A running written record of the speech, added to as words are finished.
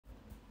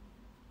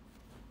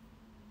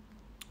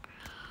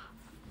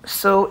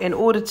So in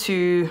order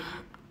to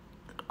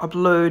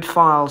upload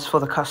files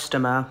for the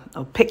customer,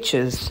 or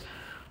pictures,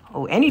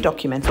 or any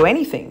document, or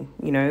anything,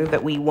 you know,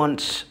 that we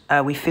want,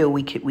 we feel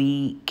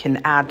we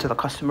can add to the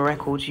customer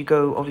records, you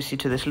go obviously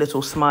to this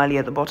little smiley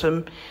at the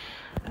bottom,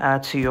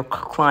 to your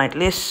client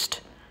list.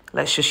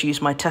 Let's just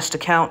use my test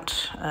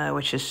account,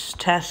 which is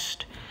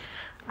test.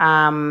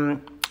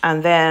 And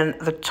then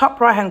the top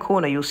right hand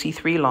corner, you'll see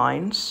 3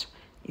 lines.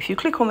 If you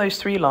click on those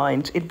 3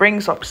 lines, it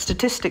brings up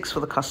statistics for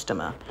the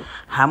customer,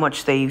 how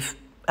much they've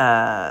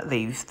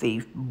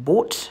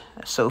bought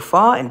so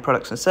far in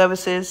products and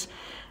services,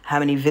 how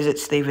many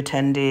visits they've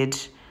attended,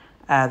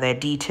 their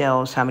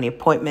details, how many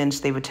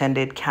appointments they've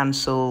attended,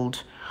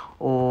 cancelled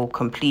or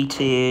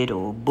completed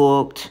or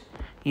booked,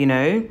 you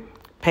know,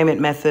 payment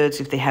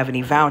methods, if they have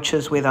any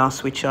vouchers with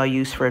us, which are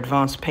used for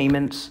advance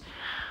payments,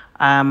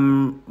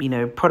 you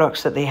know,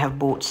 products that they have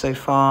bought so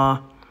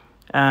far,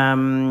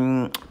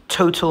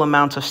 total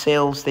amount of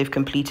sales they've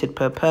completed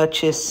per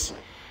purchase,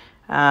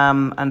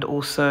 and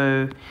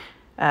also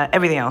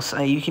everything else.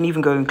 You can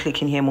even go and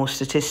click in here, more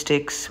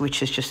statistics,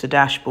 which is just a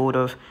dashboard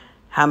of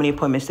how many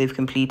appointments they've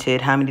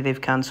completed, how many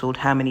they've cancelled,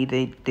 how many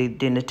they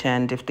didn't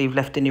attend, if they've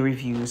left any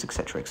reviews,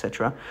 etc.,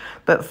 etc.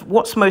 But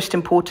what's most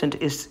important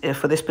is,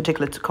 for this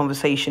particular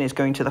conversation, is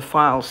going to the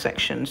files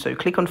section. So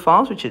click on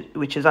files,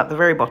 which is at the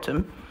very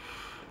bottom.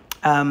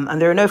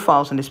 And there are no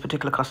files in this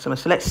particular customer.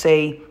 So let's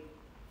say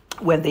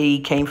when they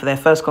came for their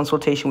first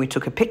consultation, we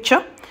took a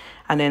picture.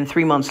 And then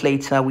 3 months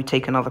later, we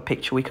take another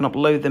picture. We can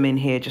upload them in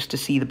here just to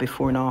see the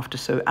before and after.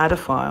 So add a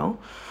file.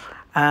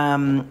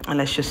 And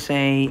let's just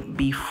say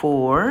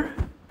before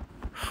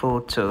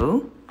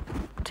photo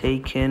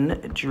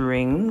taken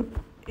during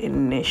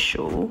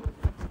initial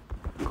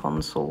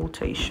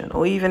consultation.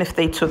 Or even if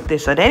they took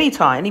this at any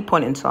time, any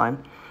point in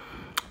time,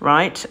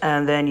 right?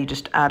 And then you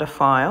just add a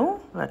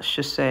file. Let's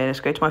just say, let's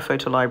go to my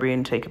photo library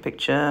and take a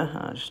picture.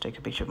 I'll just take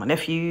a picture of my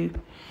nephew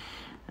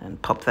and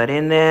pop that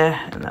in there.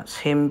 And that's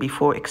him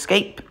before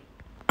escape.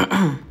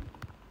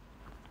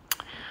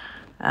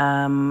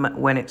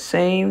 When it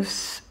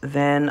saves,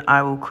 then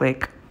I will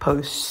click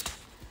post.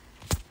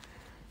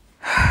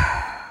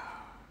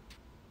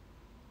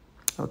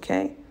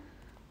 Okay,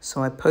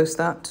 so I post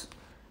that,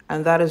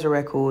 and that is a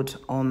record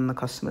on the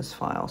customer's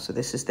file. So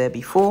this is there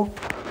before.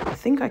 I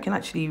think I can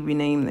actually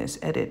rename this,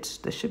 edit.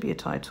 There should be a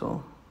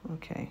title.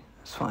 Okay,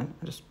 that's fine.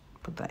 I'll just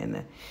put that in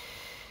there.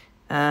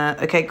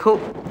 Okay, cool.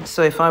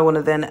 So if I want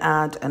to then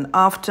add an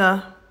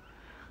after,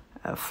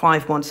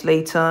 5 months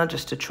later,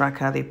 just to track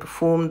how they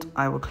performed,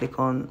 I will click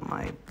on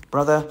my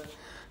brother,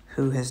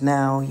 who has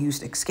now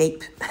used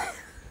Escape.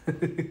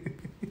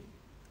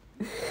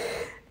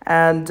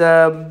 And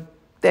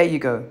there you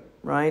go,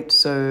 right?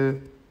 So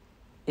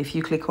if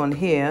you click on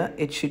here,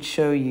 it should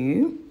show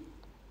you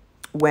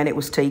when it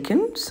was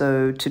taken.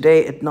 So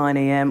today at 9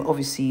 a.m.,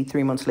 obviously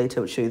 3 months later,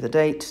 it would show you the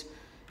date.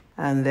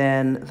 And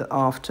then the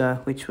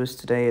after, which was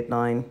today at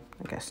 9,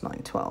 I guess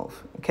 9:12,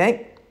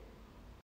 okay?